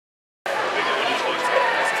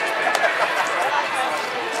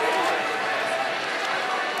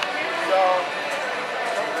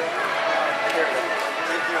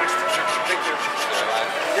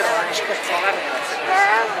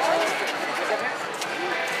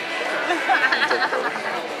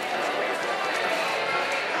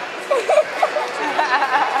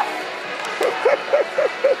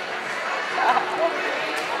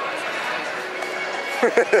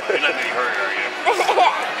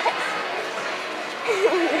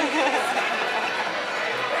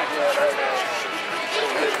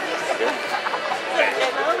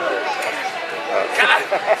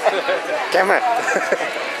Camera.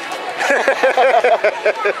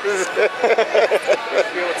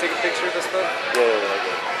 You want to take a picture of this stuff? Yeah.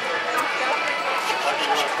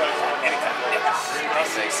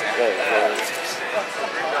 Thanks, Sam.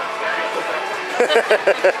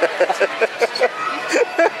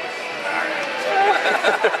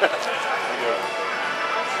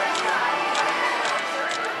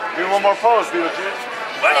 Do one more pose, Beetlejuice.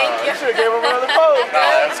 Thank you. You should have gave him another pose, man.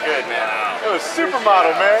 Oh, that's good, man. It was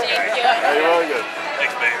supermodel, man. Thank you. Yeah, you're really good.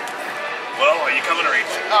 Thanks, babe. Well, are you coming or eat?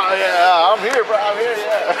 Oh, yeah, I'm here, bro. I'm here,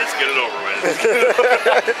 yeah. Let's get it over with.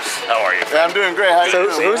 How are you? Yeah, I'm doing great. How you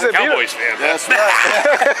doing? So who's the Cowboys fan. That's right.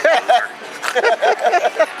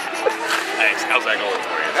 Thanks. How's that going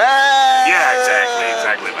for you? Ah, Yeah,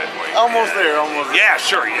 exactly my point. Almost there, almost there. Yeah,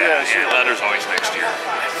 sure, yeah. sure. Letters always next year.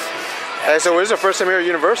 Hey, so this is the first time here at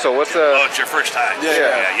Universal. What's the... Oh, it's your first time?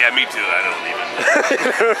 Yeah. Me too. I don't even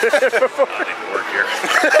work here.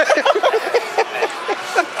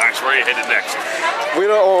 Alright, so where are you headed next? We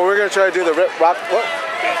don't... Oh, we're going to try to do the rock... What?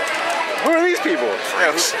 Who are these people?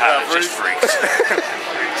 Freaks. Just freaks. Freaks.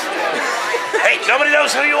 Hey, nobody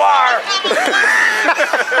knows who you are!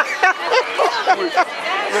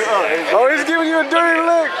 Oh, he's giving you a dirty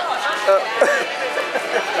look.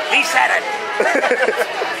 He said it!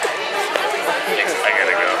 I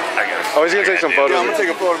gotta go. Oh, he's gonna take some photos. I'm gonna take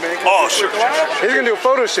a photo, man. Oh, sure. He's gonna do a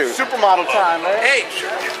photo shoot. Supermodel time, man. Hey,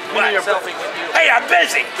 What? selfie with you. Hey, I'm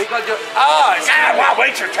busy! Because you're... Oh, it's Ah, wow,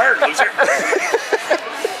 wait your turn, loser.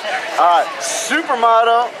 All right,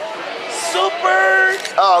 supermodel. super...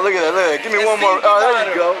 Oh, look at that, look at that. Give me one more. Oh, there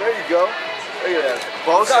you go, there you go. Look at that.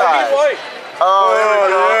 Both sides. Oh, there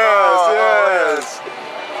we go. Yes.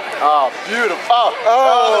 Oh, beautiful.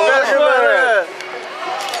 Oh, look at that.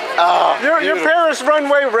 Oh, Your Paris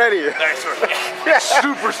runway ready. Thanks, sir.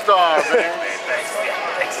 superstar, man.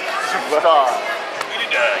 Superstar. You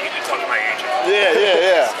need to talk to my agent.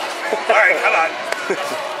 Yeah. All right, hold on.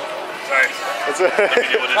 Sorry. That's Let me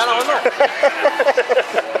deal with this loser.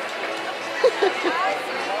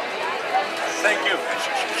 Thank you.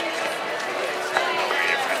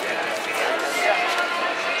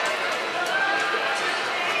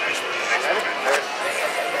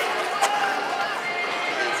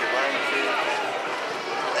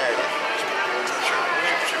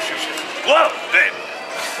 Whoa, babe.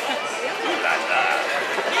 Ooh la la.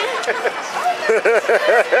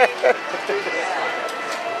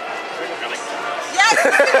 Really? Yes.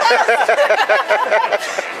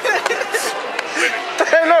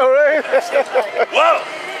 I know, right? Whoa,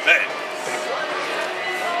 babe.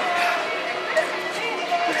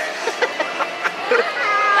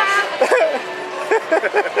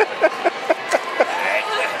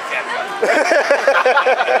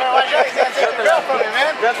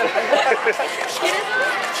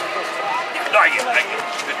 No, I get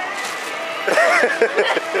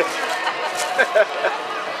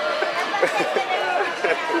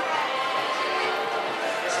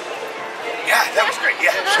Yeah, that was great,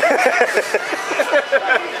 yeah.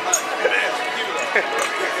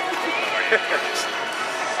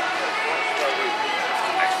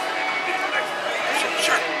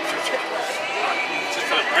 Sure.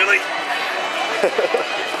 Really?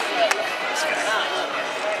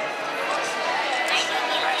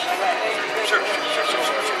 Sure.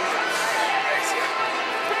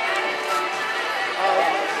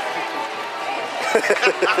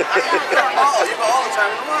 Oh, you go all the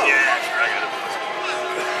time in the world. Yeah, sure, I got it.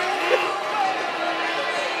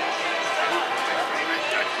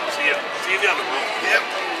 See you down the road. Yep.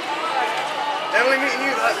 Definitely meeting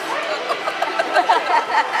you.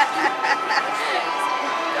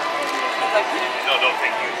 No,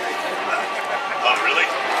 thank you. Oh, really?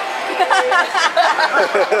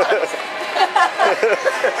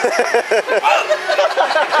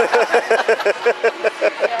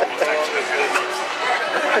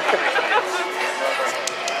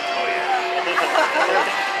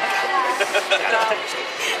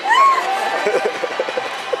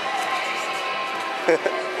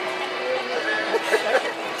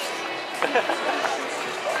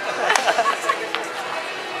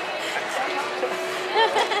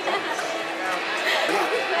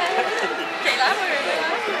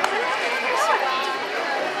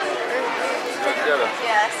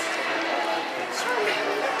 Yes.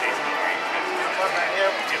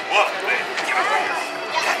 Whoa, babe. Give it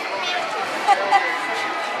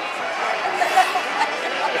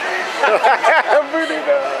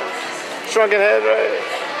Shrunken head, right?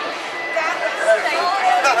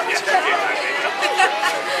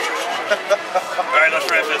 All right, let's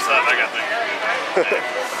wrap this up. I got things.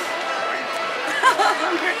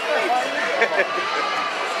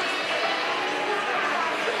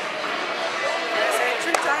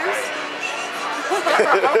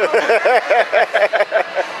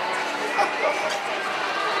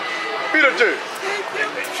 Beetlejuice.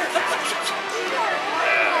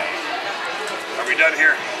 Are we done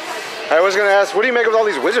here? I was gonna ask, what do you make of all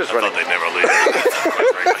these wizards I running? thought they'd never leave.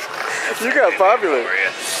 You got popular. How are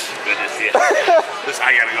you? Good to see you. Listen,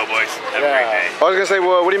 I gotta go, boys. Have a great day. I was gonna say,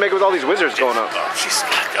 well, what do you make of all these wizards going on? Oh, she's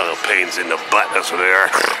got little pains in the butt. That's what they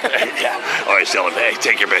are. Yeah. All right, tell him, hey,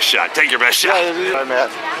 take your best shot. Take your best shot. Hi,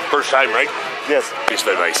 Matt. First time, right? Yes. It's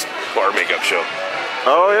the nice bar makeup show.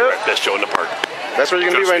 Oh, yeah? Best show in the park. That's where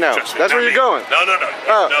you're gonna be right now. Trust me, That's not where you're me. going. No.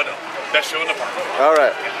 Oh. No. Best show in the park. All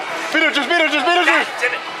right. Beetlejuice, Beetlejuice, Beetlejuice.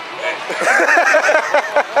 Damn it.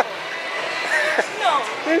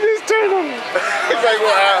 They just turned him. It's like,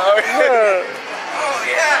 wow. Yeah. Oh,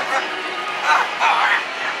 yeah.